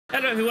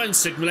Hello everyone,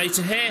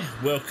 Simulator here.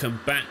 Welcome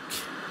back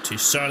to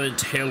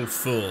Silent Hill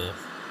 4.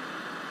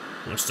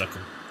 I'm stuck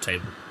on the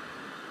table.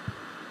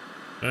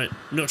 Right,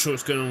 not sure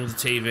what's going on with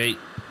the TV.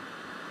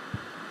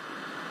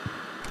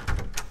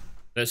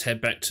 Let's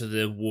head back to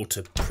the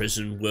water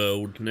prison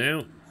world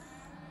now.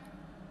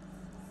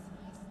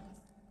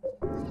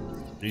 We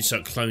need to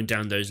start climbing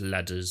down those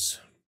ladders.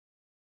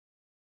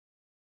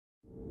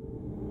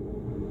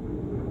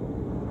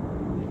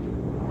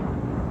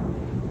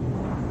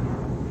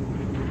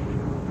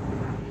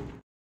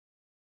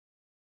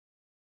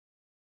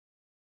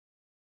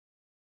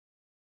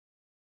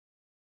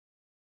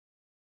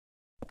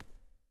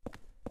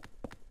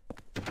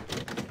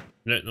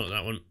 No, not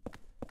that one.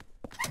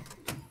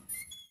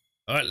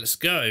 Alright, let's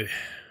go.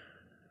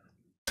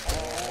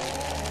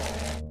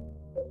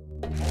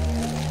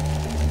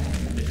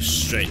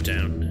 Straight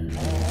down.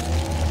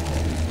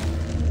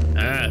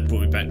 Ah, it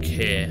brought me back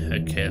here.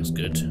 Okay, that's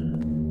good.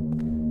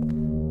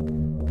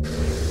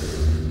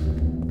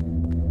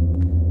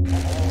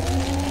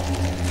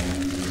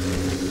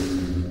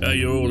 Oh,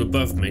 you're all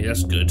above me.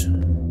 That's good.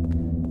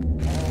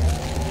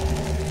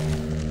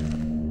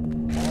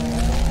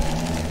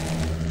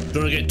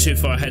 Don't want to get too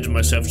far ahead of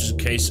myself just in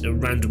case a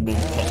random one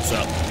pops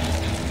up.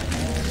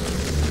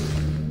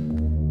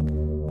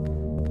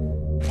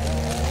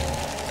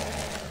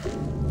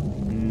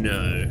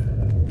 No.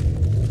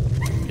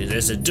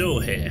 There's a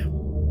door here.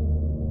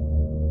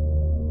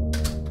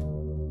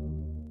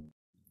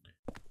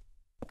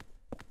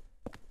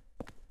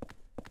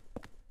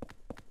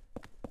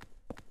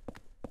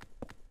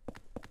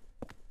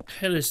 What the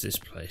hell is this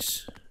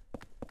place?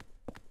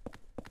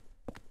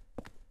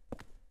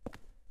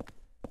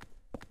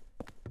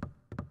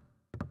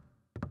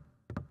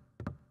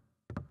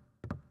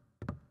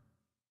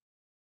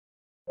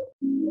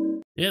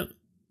 Yep.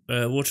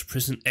 Water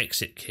prison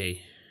exit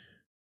key.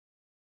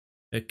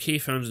 A key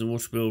found in the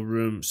water bill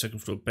room, second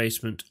floor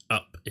basement,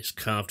 up is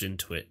carved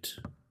into it.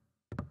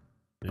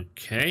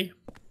 Okay.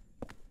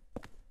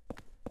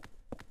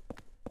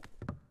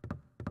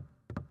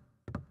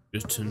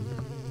 Good to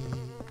know.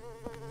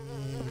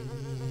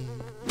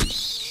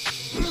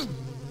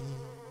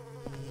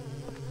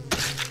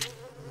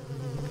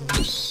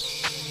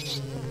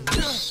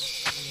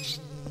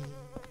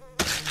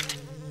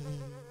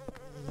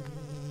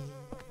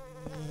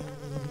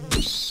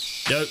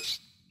 Nope.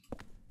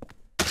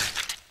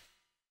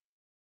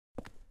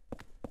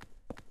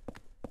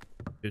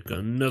 We've got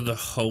another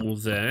hole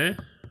there.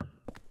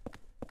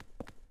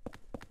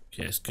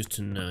 Okay, it's good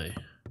to know.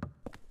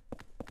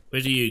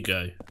 Where do you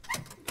go?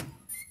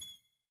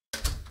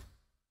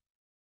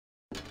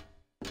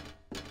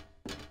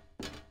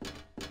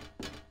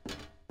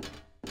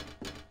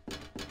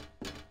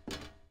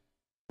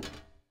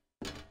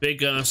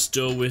 Big ass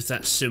door with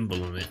that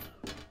symbol on it.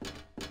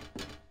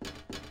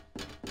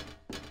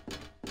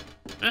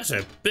 That's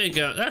a big,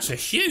 that's a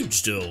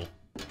huge door.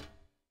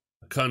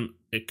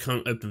 It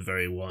can't open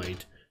very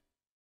wide.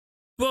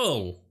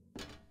 Bull!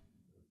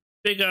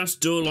 Big ass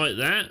door like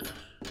that.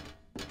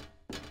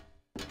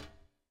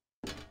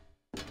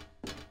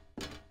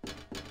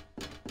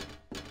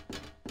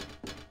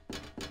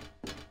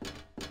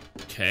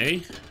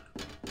 Okay.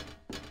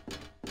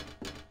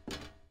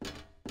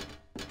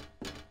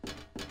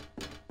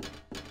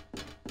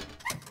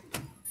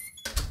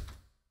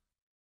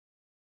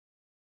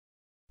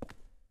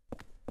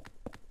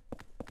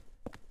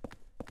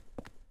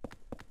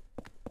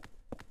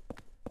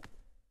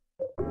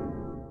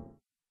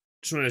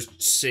 Just want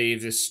to see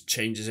if this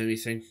changes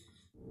anything.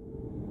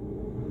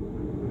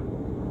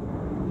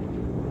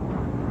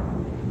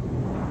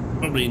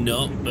 Probably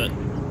not, but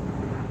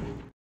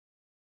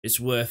it's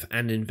worth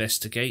an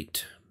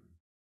investigate.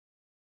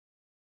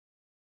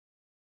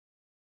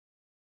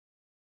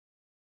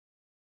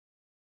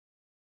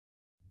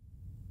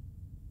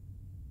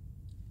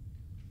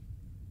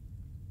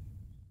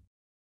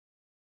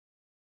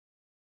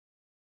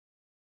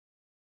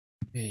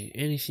 Okay,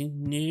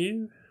 anything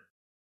new?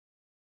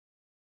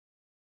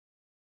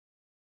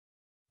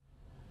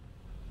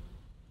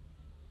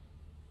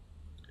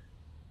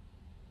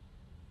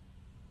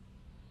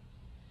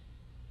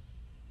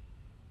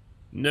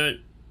 No,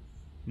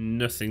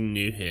 nothing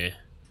new here.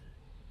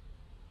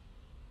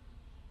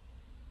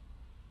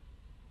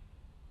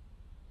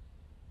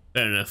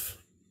 Fair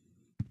enough.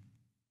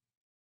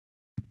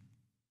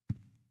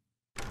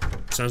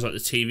 Sounds like the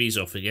TV's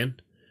off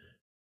again.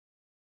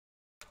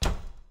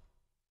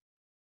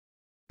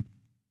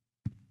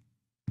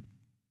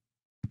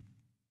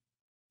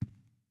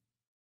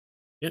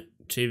 Yep,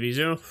 TV's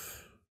off.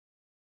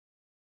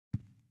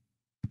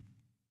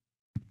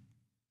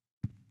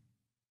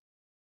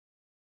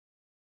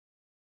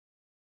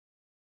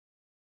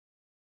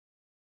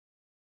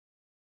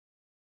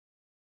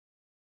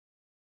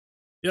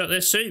 You got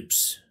their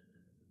soups?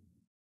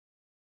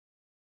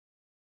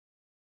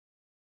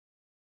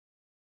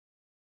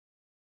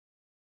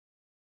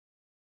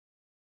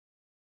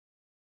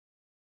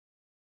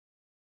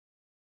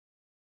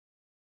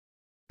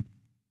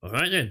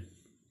 Alright then.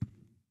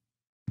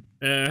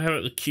 How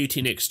about the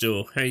cutie next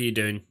door? How are you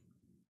doing?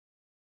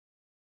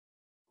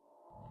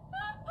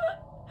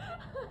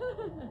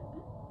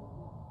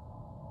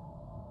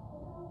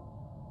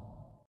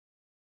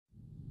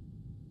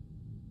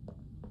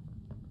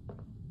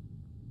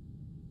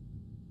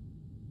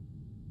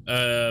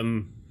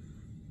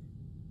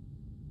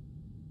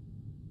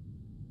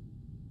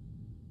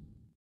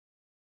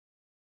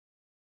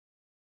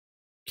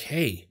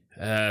 Okay.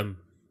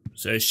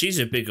 So she's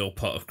a big old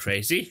pot of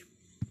crazy.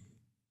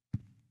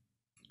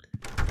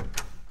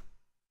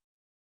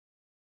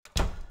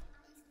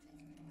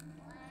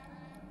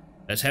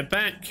 Let's head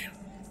back.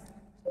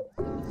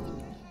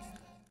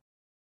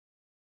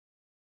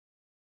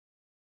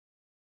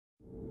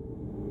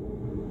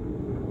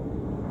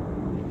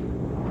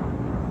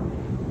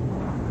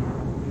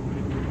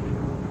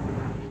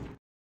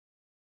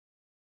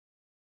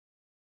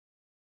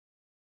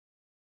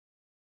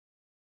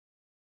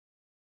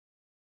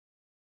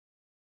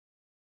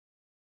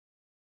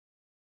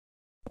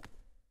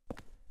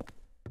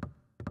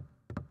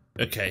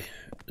 Okay,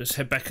 let's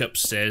head back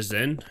upstairs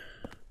then.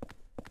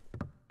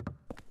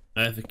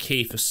 I have a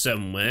key for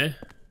somewhere.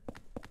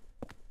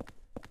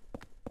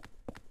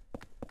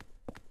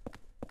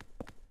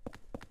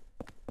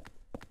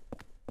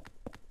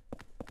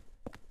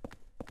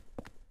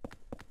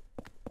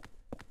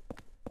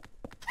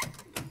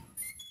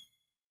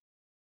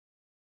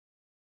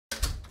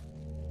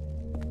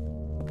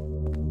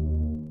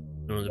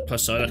 On the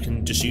plus side, I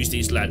can just use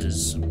these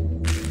ladders.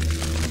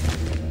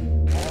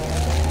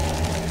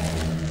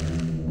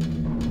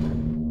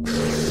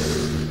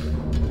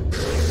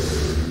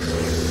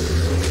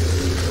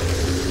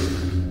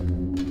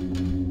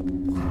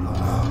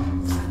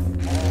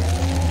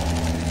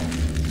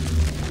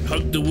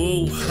 Hug the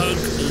wall, hug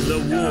the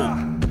wall.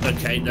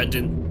 Okay,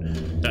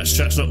 that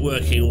strap's not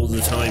working all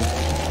the time.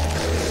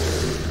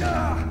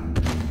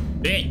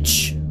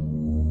 Bitch!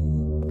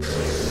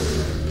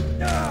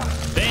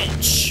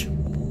 Bitch!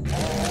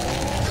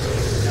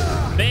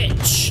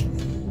 Bitch!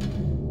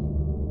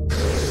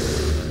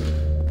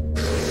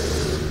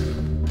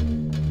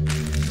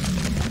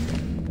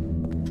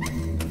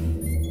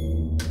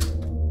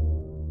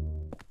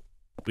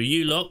 Were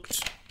you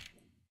locked?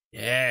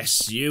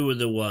 Yes, you were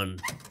the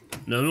one.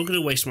 No, I'm not going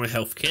to waste my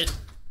health kit.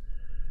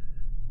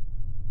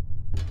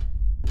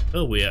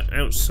 Oh, we are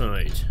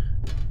outside.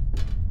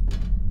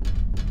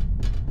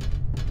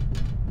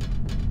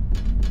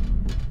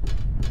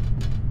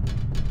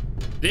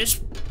 This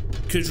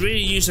could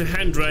really use a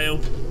handrail.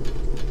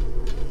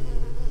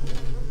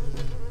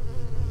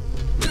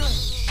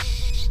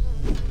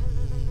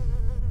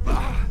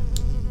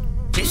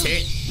 Is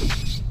it?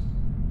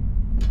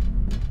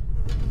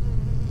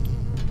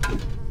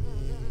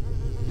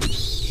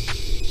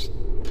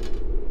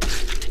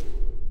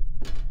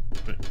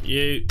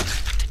 You.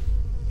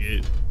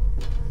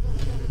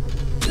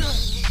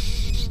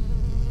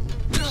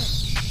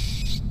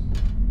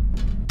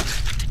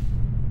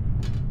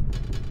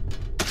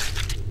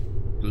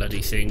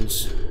 Bloody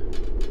things.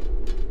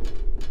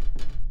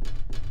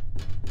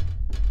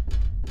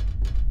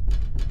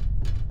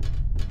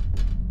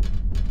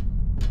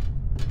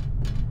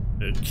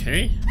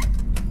 Okay.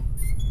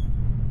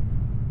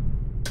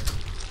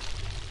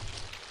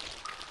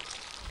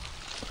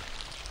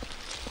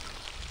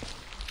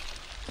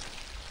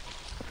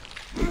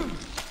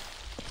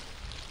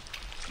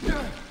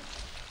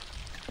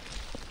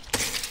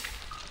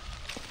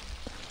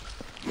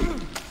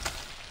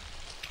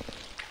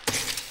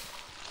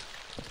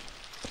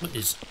 What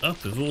is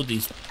up with all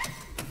these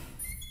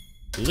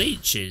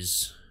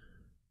leeches?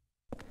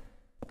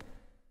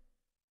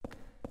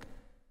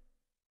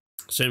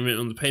 Same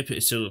written on the paper,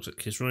 it still looks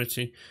like his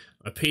writing.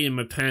 I peed in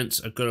my pants,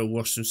 I've got to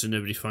wash them so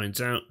nobody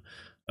finds out.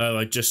 Oh,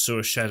 I just saw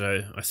a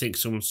shadow. I think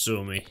someone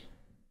saw me.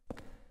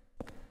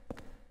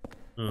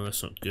 Oh,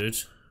 that's not good.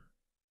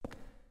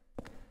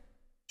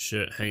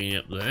 Shirt hanging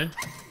up there.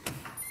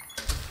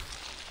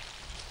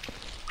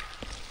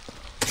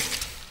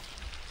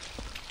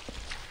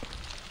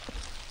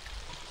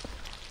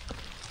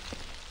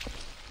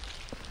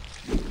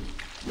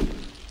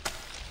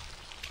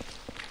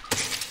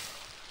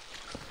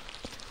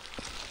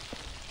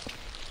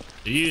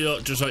 Are you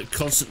lot just like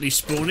constantly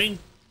spawning?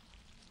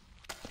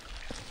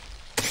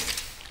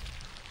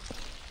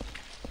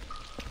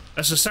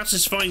 That's a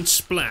satisfying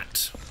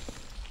splat.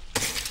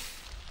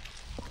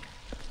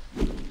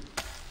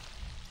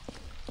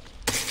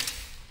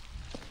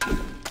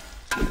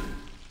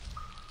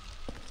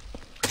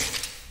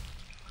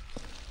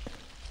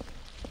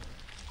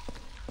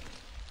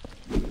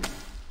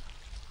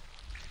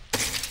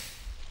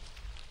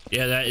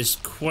 Yeah, that is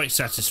quite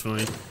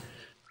satisfying.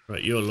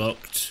 Right, you're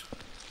locked.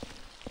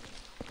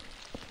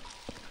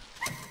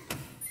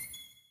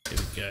 Here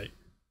we go.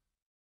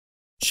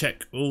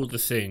 Check all the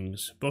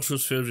things.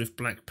 Bottles filled with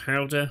black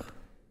powder.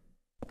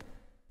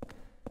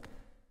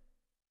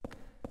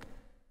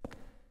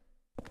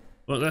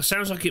 Well, that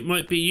sounds like it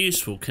might be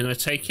useful. Can I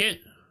take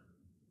it?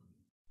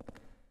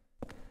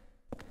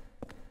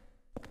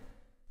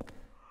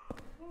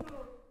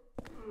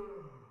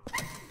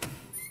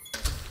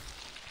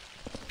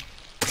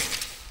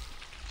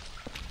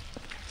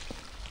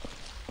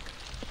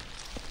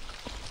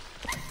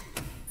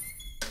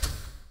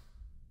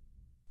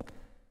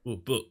 Oh,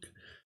 book.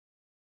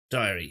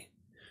 Diary.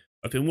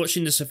 I've been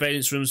watching the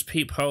surveillance room's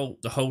peephole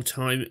the whole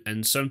time,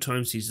 and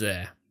sometimes he's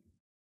there.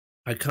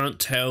 I can't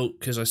tell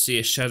because I see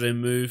a shadow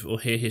move or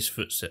hear his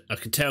footsteps. I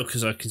can tell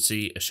because I can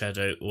see a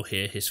shadow or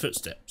hear his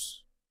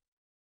footsteps.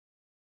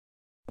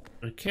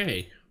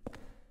 Okay.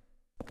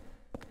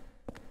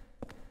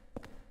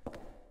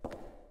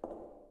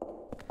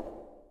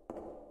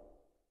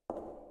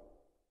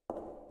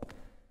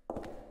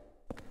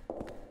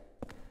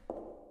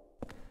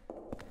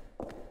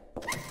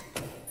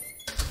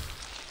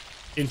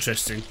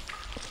 Interesting.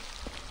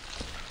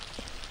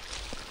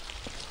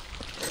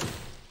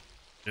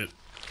 Yep.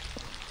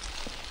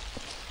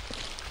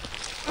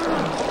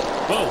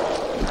 Whoa!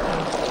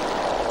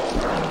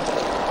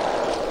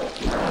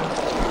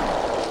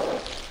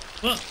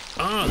 What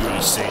are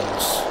these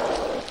things?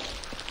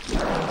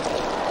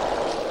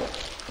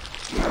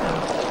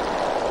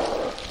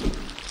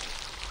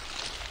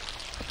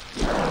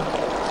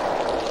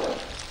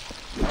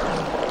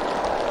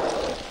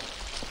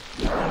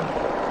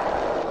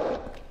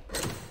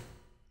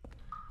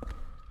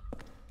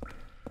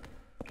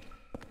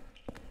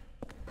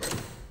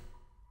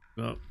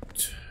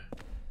 Locked.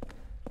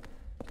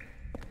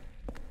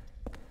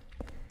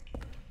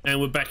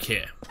 And we're back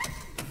here.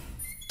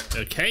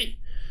 Okay.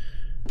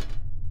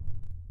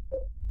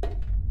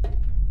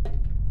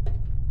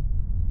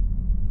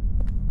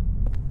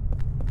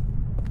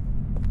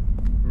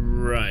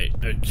 Right,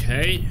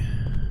 okay.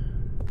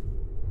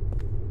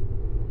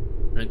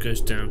 That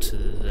goes down to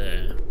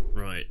there.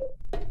 Right.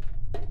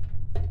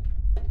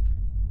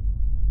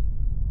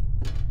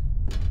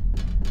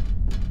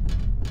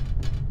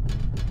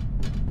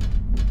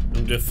 I'm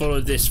going to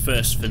follow this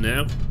first for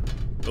now.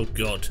 Oh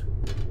god.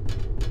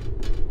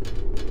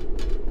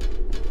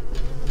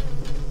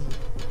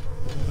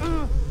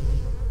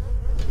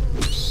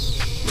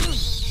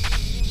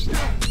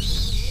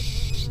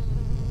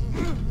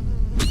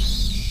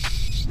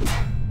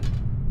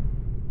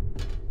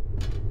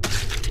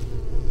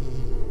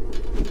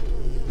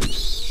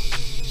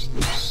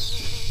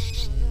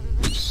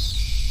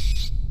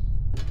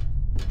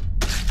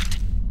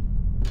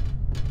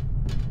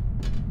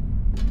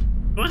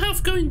 My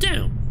health going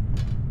down?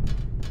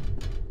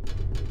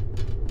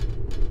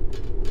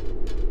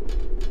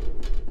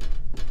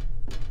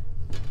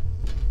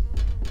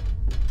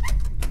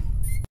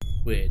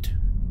 Weird.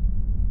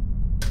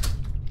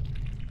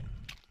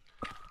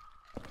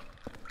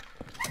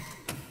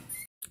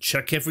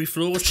 Check every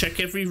floor, check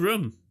every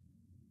room.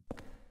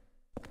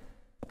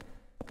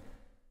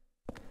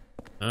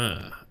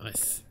 Ah,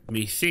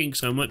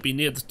 methinks I might be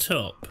near the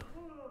top.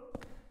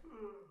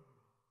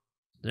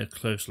 They're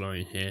close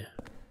lying here.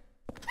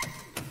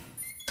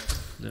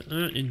 There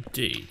are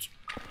indeed.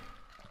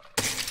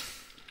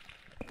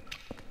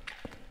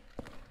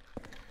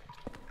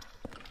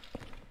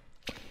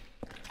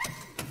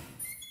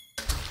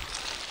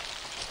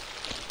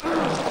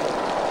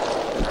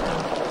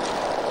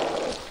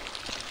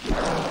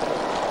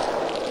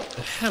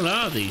 The hell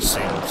are these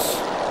things?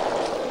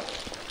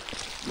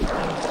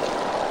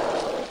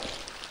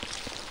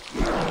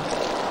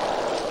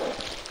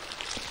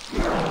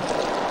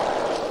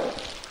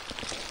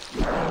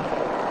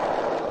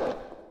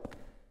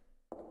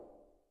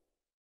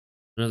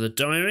 Another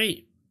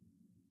diary.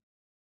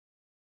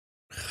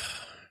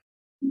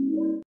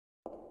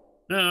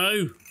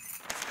 No.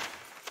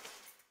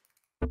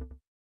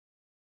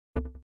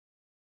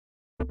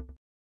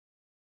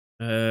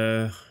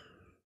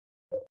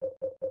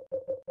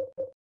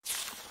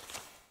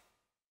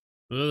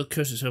 Well, the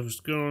curse itself is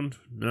gone.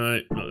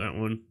 No, not that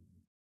one.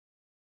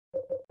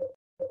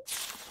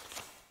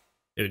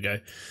 Here we go.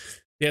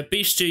 We had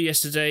beef stew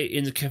yesterday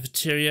in the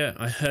cafeteria.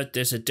 I heard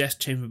there's a death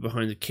chamber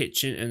behind the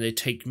kitchen and they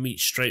take meat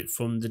straight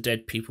from the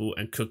dead people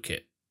and cook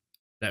it.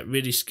 That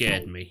really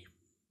scared me.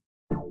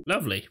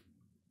 Lovely.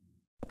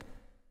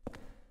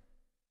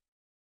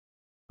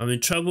 I'm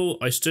in trouble.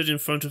 I stood in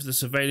front of the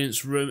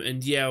surveillance room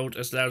and yelled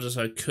as loud as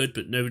I could,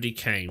 but nobody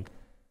came.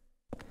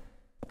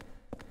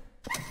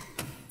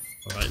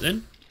 Alright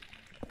then.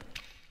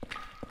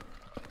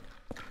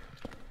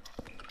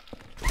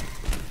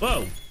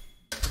 Whoa!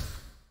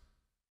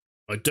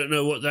 I don't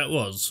know what that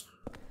was.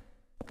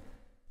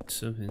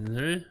 Something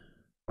there.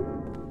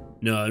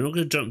 No, I'm not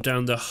going to jump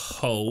down the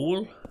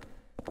hole.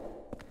 I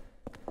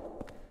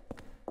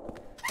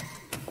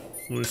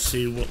want to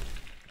see what...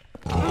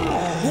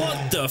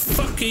 What the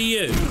fuck are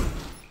you?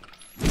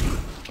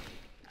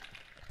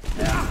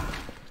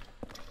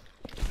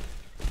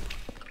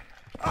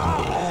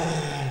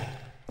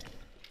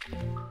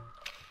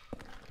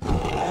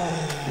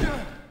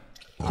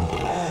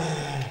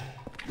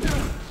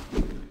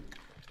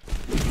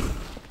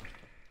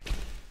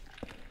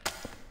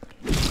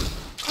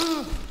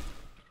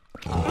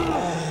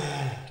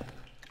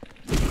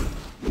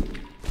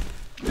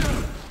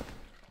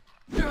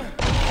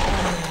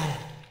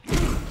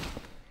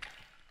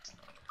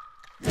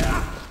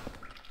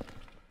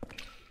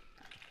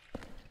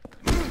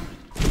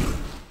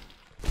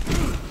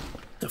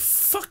 The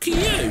fuck are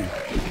you?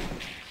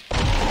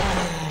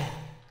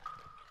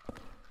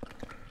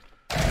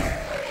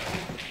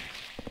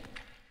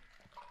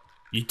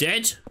 You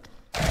dead?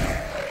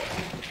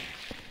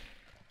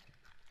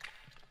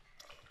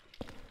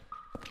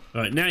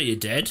 Right, now you're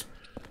dead.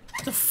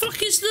 What the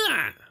fuck is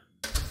that?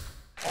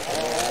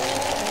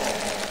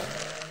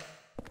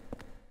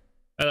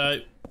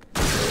 Hello.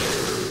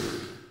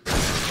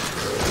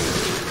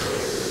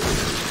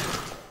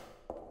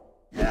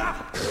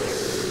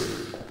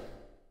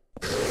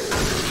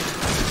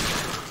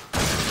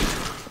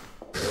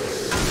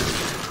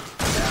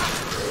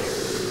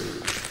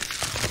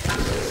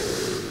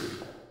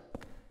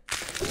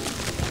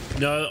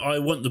 No, I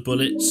want the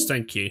bullets,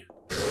 thank you.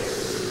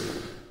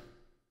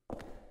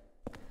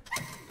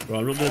 Right,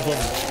 I'm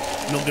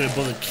not gonna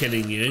bother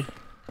killing you.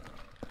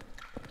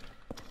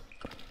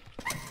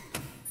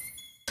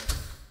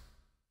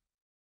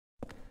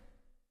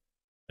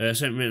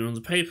 Something written on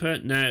the paper.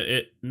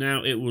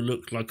 Now it will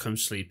look like I'm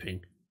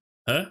sleeping.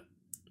 Huh?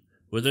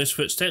 Were those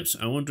footsteps?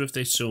 I wonder if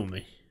they saw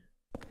me.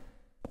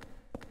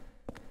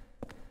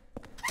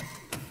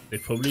 They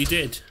probably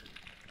did.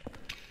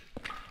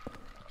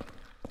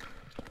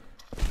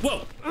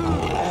 Whoa!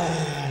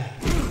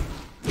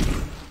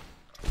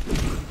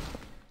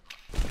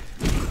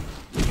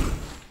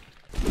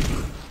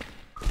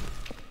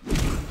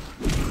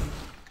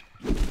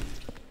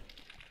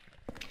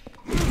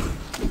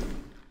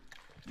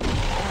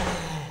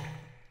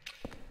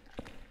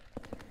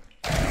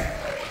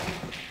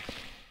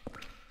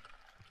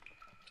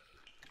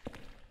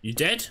 You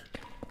dead?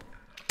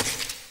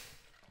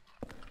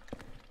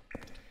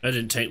 That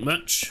didn't take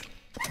much.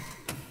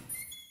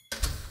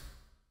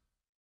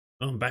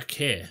 Oh, I'm back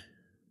here.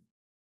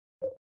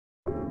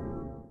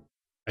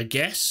 I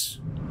guess.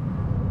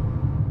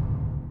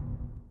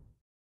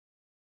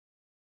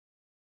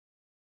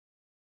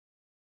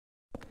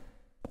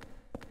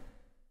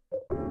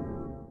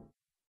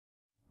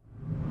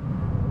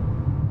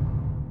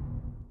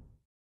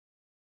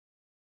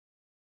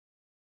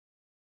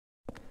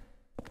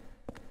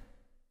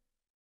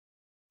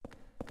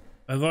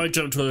 Have I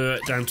jumped all the way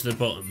down to the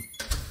bottom?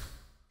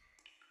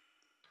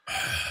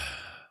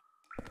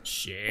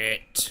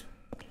 Shit.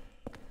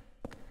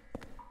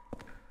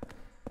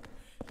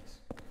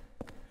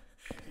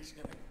 He's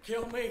gonna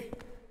kill me.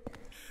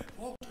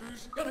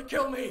 Walter's gonna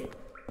kill me.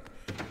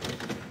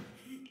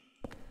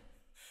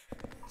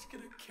 He's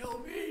gonna kill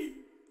me.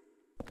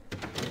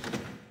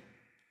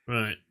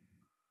 Right.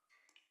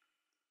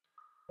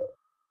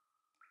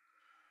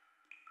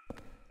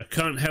 I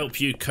can't help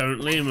you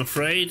currently, I'm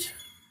afraid.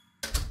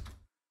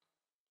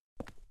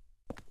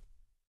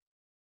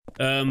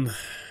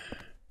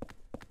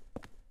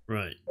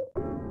 Right.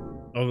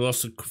 I've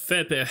lost a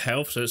fair bit of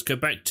health, so let's go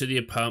back to the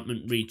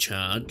apartment,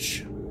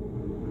 recharge.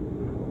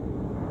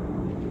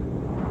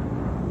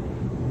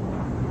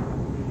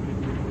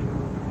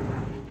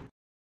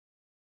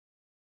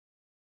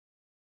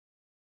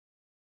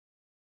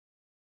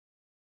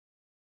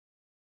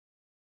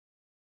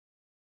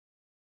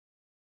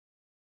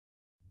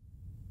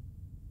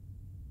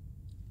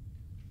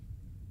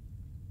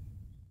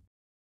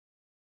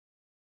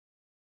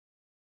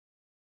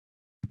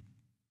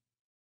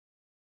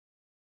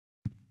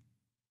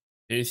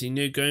 Anything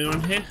new going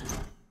on here?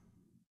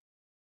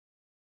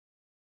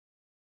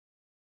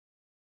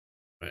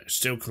 Right,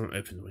 still can't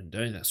open the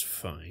window, that's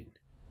fine.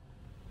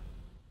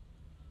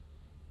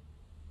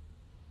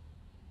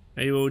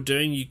 How you all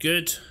doing? You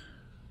good?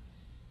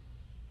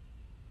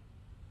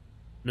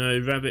 No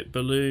rabbit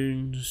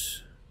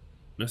balloons.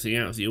 Nothing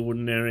out of the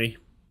ordinary.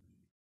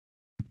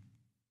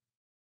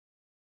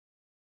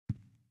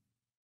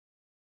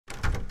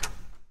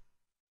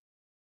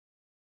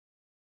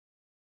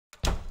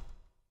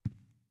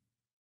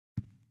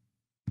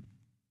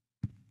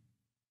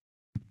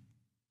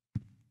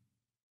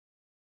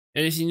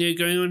 Anything new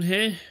going on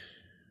here?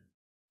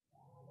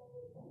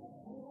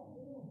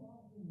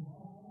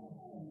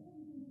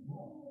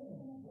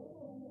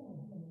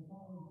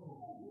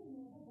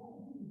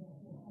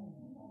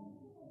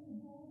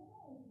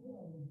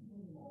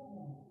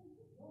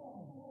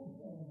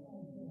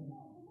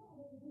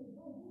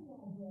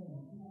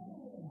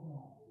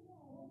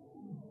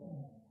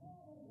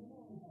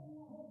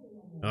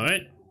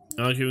 Alright,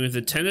 arguing with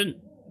the tenant.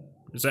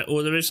 Is that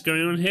all there is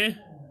going on here?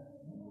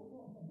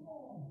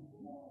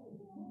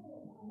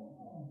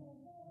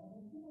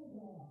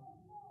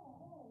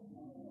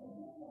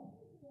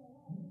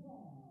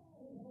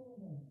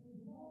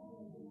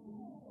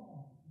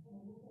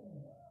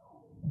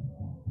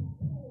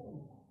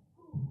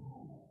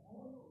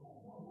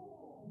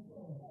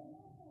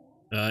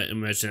 I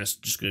imagine that's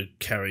just going to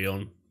carry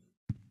on.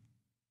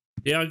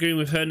 Yeah, arguing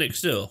with her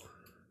next door.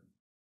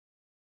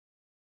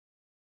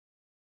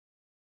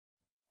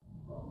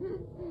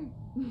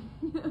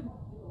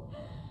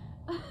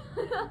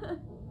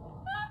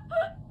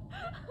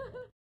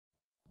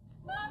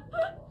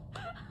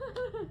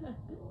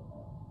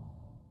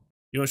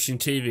 You're watching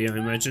TV, I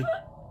imagine.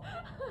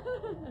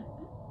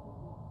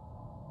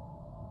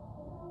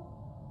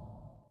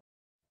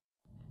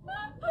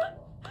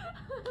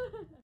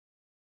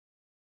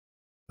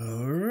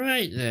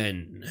 Alright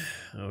then.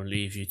 I'll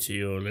leave you to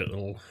your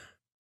little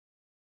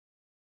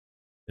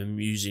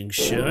Amusing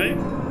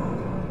show.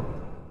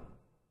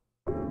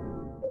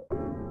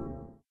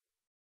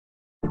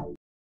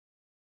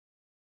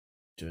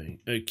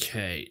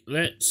 Okay,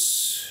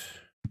 let's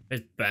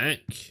head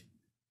back.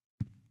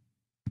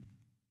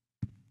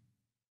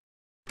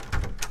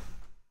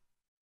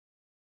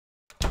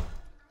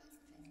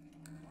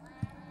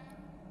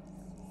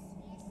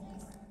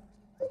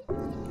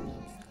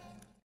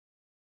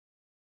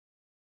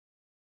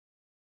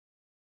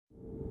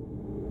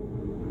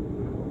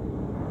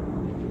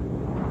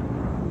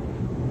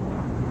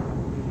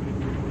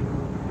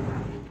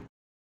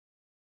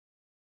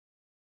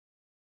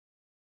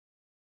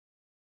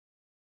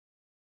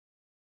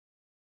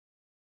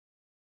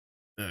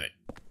 Alright.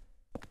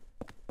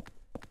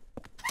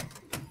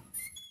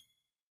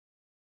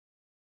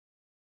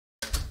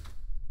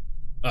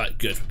 Alright,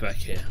 good, we're back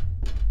here.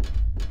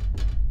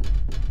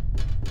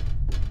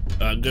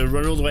 I'm gonna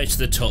run all the way to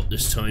the top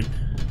this time.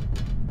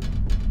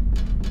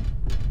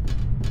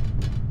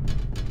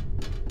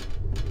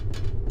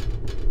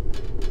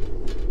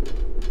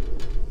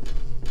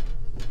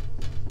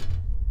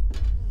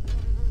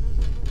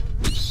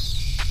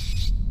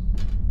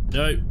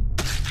 No.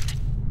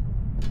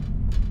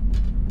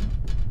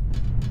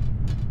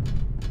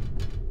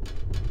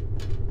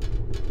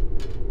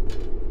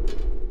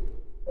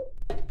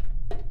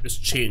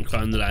 Just cheat and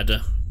climb the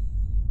ladder.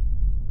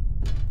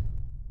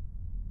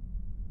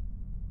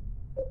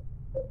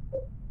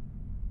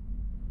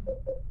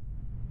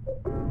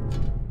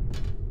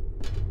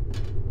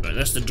 Right,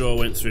 that's the door I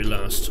went through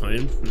last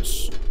time.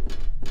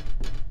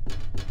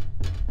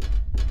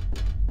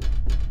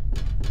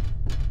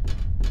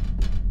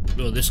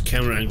 Oh, this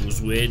camera angle's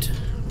weird.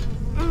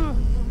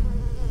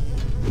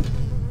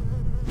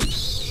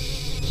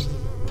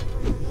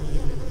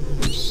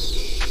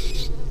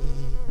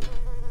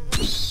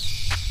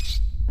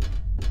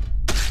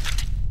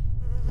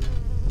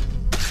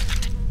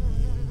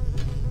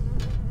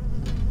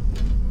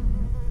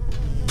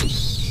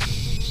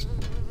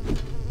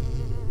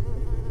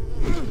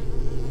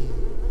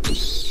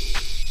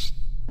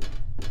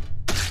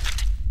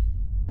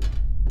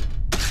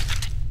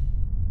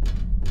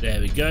 There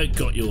we go,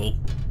 got you all.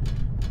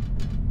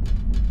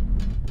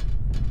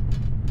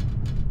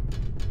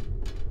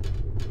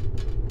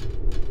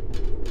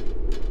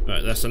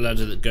 Right, that's the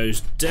ladder that goes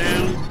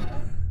down.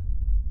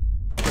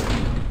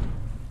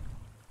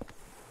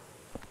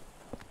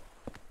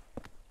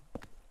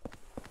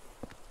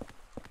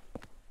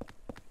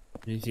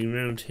 Anything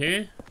around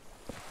here?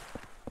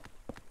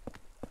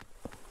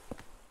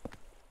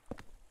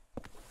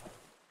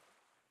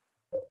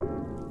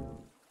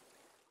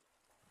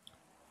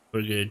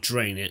 We're gonna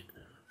drain it.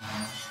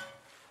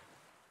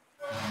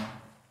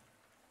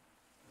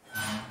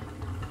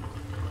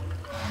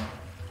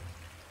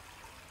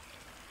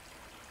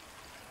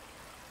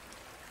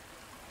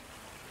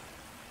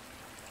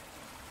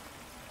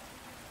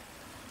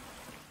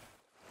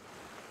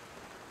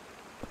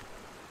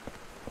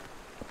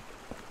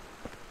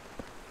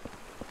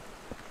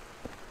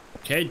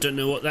 Okay, don't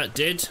know what that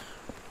did.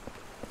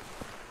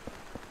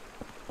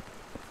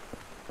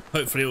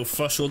 Hopefully it'll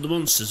flush all the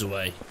monsters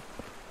away.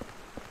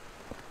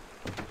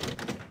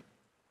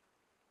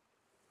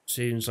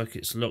 Seems like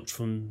it's locked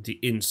from the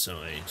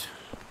inside.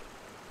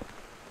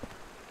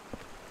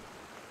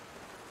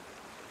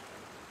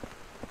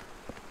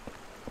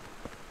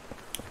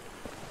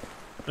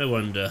 I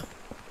wonder.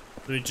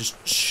 Let me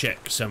just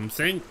check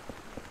something.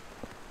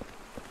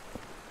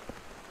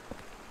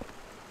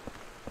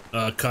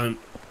 Oh, I can't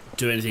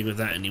do anything with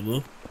that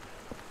anymore.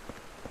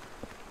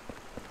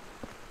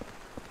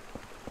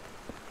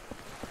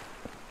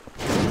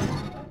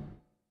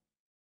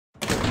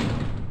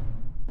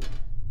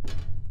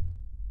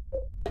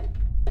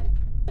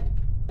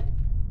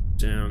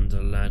 Down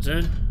the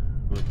ladder.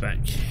 We're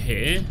back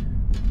here.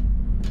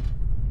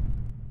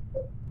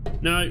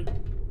 No.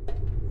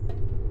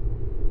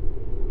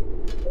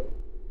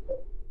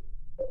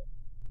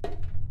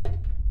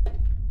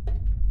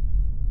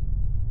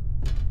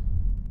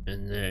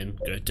 And then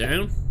go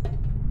down.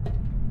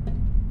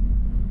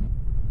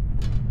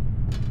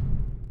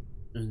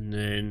 And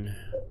then,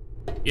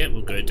 yeah,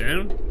 we'll go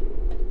down.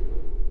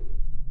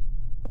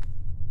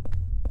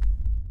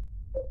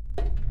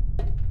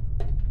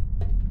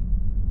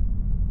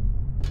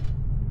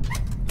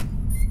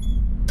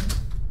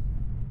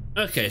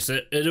 Okay, so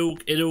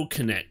it all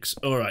connects.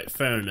 All right,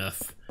 fair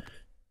enough.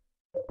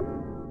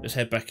 Let's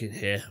head back in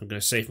here. I'm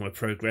going to save my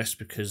progress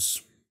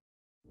because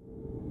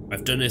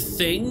I've done a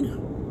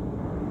thing.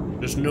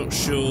 Just not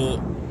sure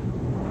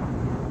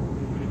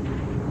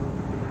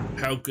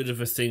how good of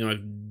a thing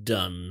I've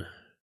done.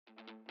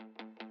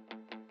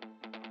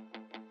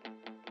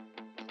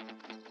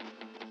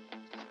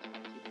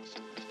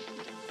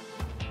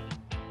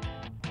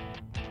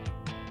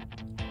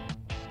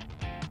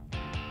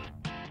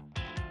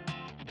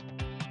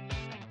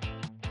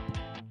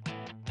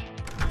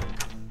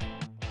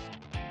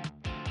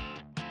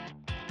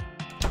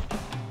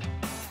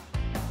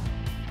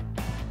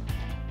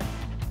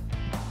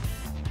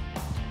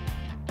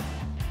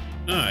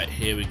 Alright,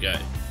 here we go.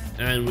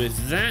 And with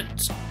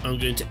that, I'm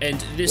going to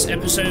end this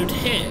episode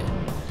here.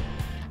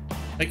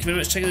 Thank you very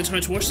much for taking the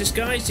time to watch this,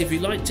 guys. If you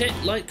liked it,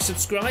 like,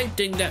 subscribe,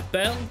 ding that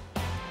bell.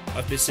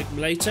 I've been Sigma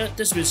Later,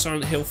 this has been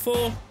Silent Hill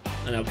 4,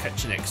 and I'll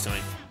catch you next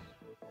time.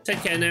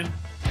 Take care now.